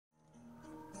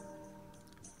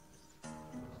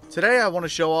Today I want to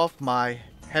show off my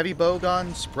heavy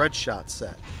bowgun spread shot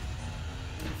set.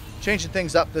 Changing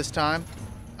things up this time,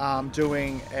 I'm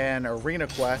doing an arena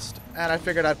quest, and I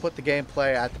figured I'd put the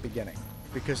gameplay at the beginning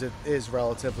because it is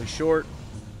relatively short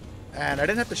and I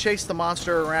didn't have to chase the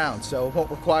monster around, so it won't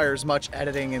require as much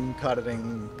editing and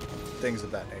cutting, things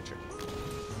of that nature.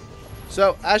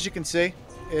 So as you can see,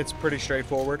 it's pretty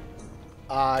straightforward.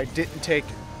 I didn't take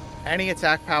any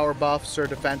attack power buffs or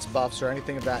defense buffs or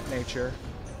anything of that nature.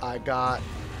 I got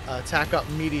attack up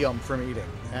medium from eating,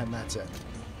 and that's it.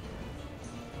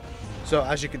 So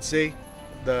as you can see,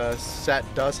 the set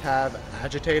does have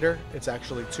agitator. It's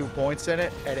actually 2 points in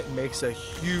it, and it makes a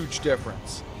huge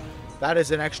difference. That is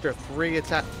an extra 3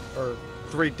 attack or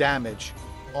 3 damage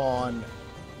on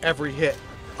every hit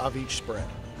of each spread.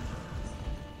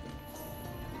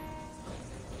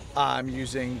 I'm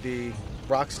using the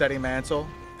Rocksteady Mantle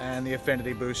and the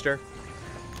Affinity Booster.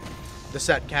 The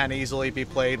set can easily be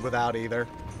played without either.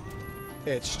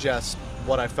 It's just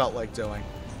what I felt like doing.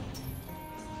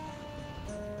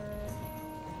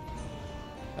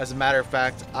 As a matter of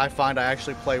fact, I find I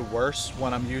actually play worse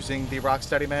when I'm using the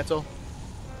Rocksteady Mantle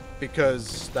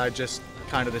because I just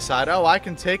kind of decide, oh, I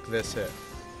can take this hit.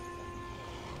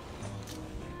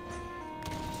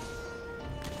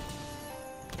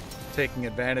 Taking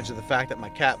advantage of the fact that my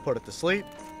cat put it to sleep.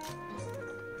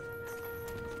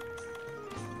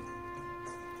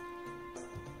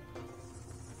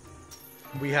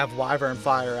 We have Wyvern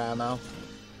fire ammo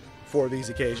for these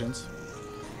occasions.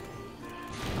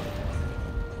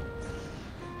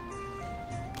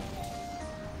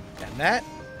 And that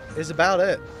is about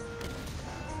it.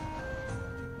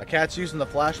 My cat's using the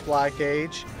flash fly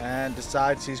cage and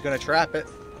decides he's going to trap it,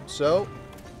 so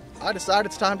I decide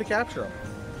it's time to capture him.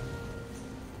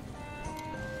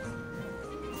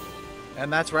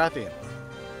 And that's Rathian.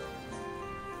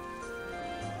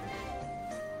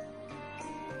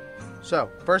 So,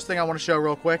 first thing I want to show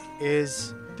real quick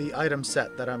is the item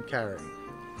set that I'm carrying.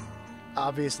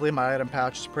 Obviously, my item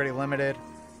pouch is pretty limited.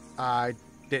 I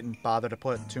didn't bother to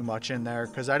put too much in there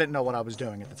because I didn't know what I was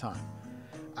doing at the time.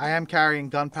 I am carrying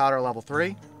gunpowder level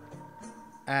 3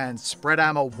 and spread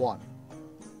ammo 1.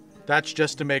 That's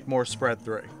just to make more spread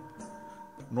 3.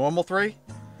 Normal 3,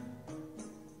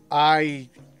 I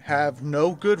have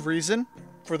no good reason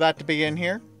for that to be in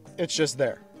here. It's just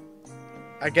there.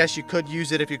 I guess you could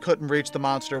use it if you couldn't reach the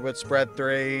monster with spread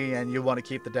 3 and you want to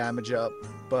keep the damage up,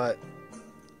 but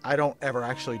I don't ever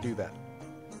actually do that.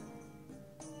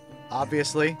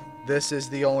 Obviously, this is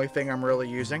the only thing I'm really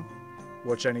using,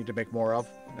 which I need to make more of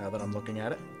now that I'm looking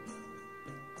at it.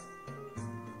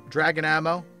 Dragon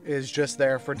ammo is just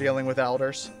there for dealing with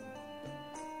elders.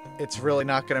 It's really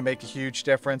not going to make a huge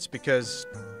difference because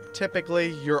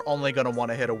typically you're only going to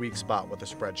want to hit a weak spot with a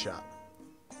spread shot.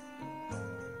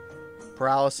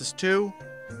 Paralysis 2.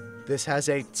 This has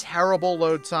a terrible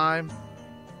load time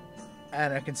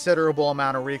and a considerable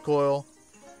amount of recoil.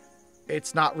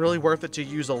 It's not really worth it to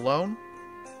use alone,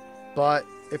 but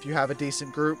if you have a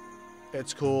decent group,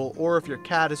 it's cool. Or if your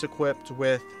cat is equipped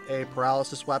with a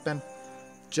paralysis weapon,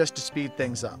 just to speed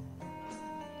things up.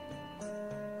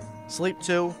 Sleep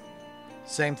 2,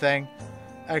 same thing,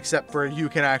 except for you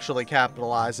can actually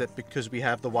capitalize it because we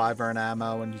have the Wyvern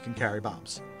ammo and you can carry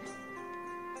bombs.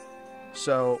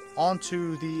 So, on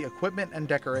to the equipment and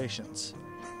decorations.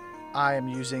 I am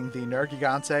using the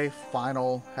Nergigante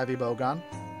Final Heavy Bowgun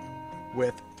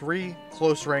with 3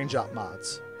 close range up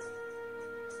mods.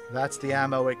 That's the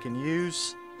ammo it can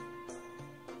use.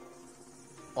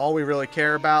 All we really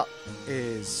care about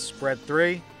is spread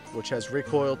 3, which has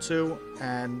recoil 2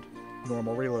 and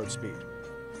normal reload speed.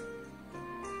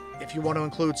 If you want to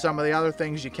include some of the other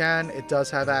things, you can. It does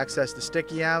have access to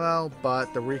sticky ammo,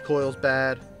 but the recoil's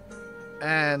bad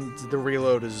and the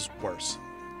reload is worse.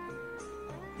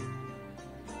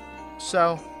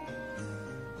 So,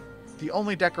 the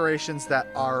only decorations that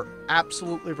are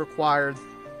absolutely required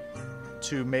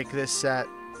to make this set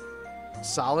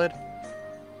solid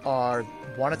are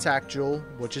 1 attack jewel,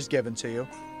 which is given to you,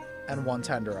 and 1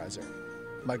 tenderizer.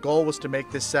 My goal was to make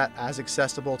this set as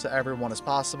accessible to everyone as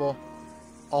possible,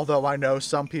 although I know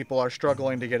some people are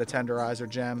struggling to get a tenderizer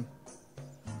gem.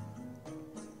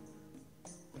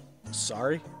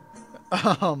 Sorry.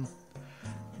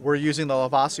 We're using the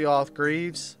Lavasioth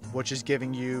Greaves, which is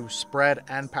giving you spread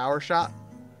and power shot.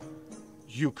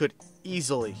 You could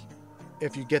easily,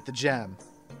 if you get the gem,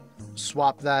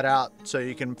 swap that out so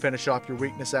you can finish off your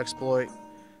weakness exploit,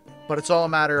 but it's all a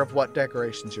matter of what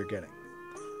decorations you're getting.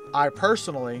 I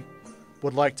personally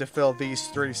would like to fill these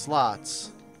 3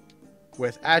 slots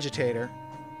with agitator,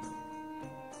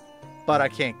 but I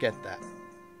can't get that.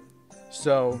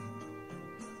 So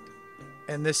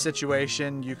In this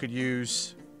situation, you could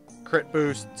use crit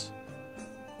boosts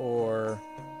or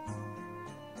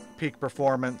peak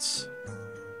performance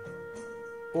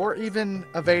or even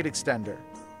evade extender.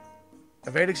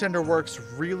 Evade extender works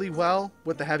really well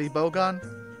with the heavy bowgun,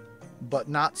 but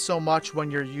not so much when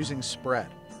you're using spread,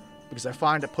 because I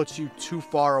find it puts you too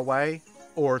far away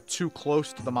or too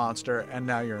close to the monster, and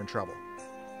now you're in trouble.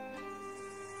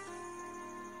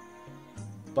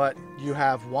 But you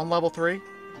have 1 level 3,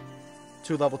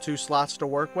 2 level 2 slots to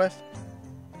work with.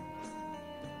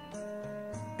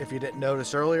 If you didn't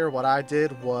notice earlier, what I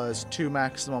did was 2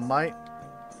 maximum might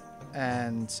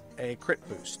and a crit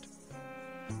boost.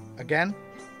 Again,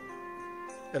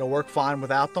 it'll work fine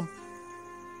without them.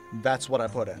 That's what I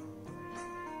put in.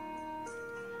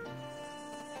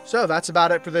 So that's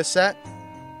about it for this set.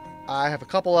 I have a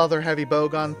couple other heavy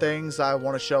bowgun things I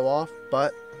want to show off,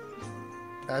 but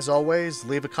as always,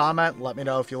 leave a comment. Let me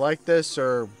know if you like this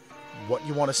or what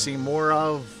you want to see more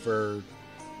of or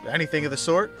anything of the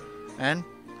sort. And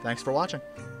thanks for watching.